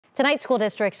Tonight, school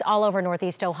districts all over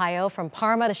Northeast Ohio, from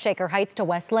Parma to Shaker Heights to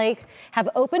Westlake, have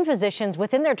open positions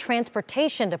within their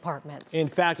transportation departments. In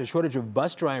fact, a shortage of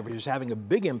bus drivers is having a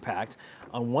big impact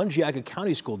on one Geauga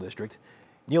County school district.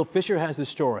 Neil Fisher has the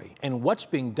story and what's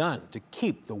being done to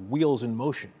keep the wheels in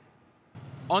motion.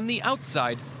 On the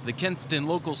outside, the Kenston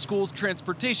Local Schools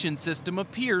transportation system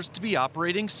appears to be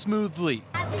operating smoothly.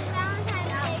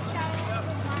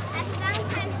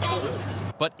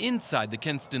 But inside the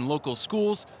Kenston Local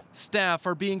Schools, staff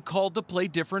are being called to play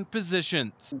different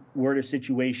positions. We're in a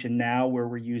situation now where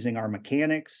we're using our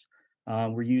mechanics,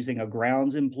 we're using a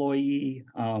grounds employee,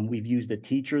 we've used a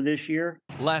teacher this year.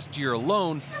 Last year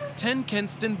alone, 10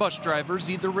 Kenston bus drivers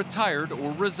either retired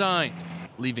or resigned,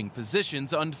 leaving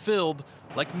positions unfilled,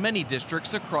 like many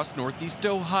districts across Northeast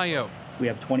Ohio. We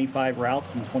have 25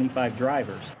 routes and 25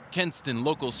 drivers. Kenston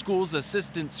Local Schools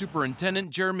Assistant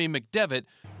Superintendent Jeremy McDevitt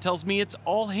tells me it's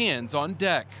all hands on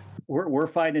deck. We're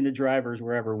finding the drivers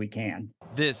wherever we can.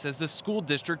 This as the school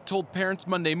district told parents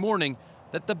Monday morning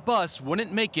that the bus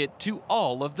wouldn't make it to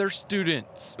all of their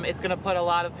students. It's going to put a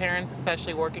lot of parents,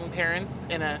 especially working parents,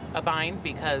 in a bind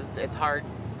because it's hard,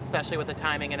 especially with the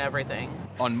timing and everything.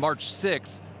 On March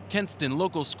 6th, Kenston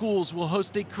Local Schools will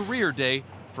host a career day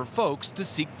for folks to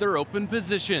seek their open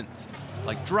positions,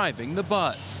 like driving the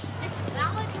bus.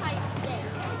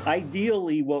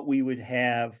 Ideally, what we would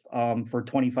have for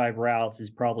 25 routes is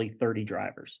probably 30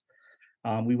 drivers.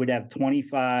 We would have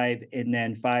 25 and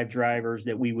then 5 drivers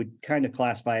that we would kind of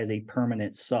classify as a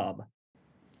permanent sub.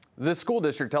 The school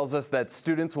district tells us that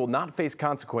students will not face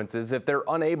consequences if they're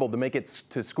unable to make it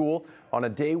to school on a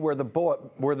day where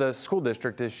the school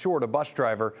district is short a bus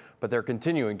driver, but they're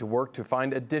continuing to work to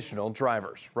find additional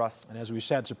drivers. Russ. And as we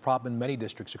said, it's a problem in many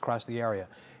districts across the area.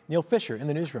 Neil Fisher in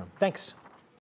the newsroom. Thanks.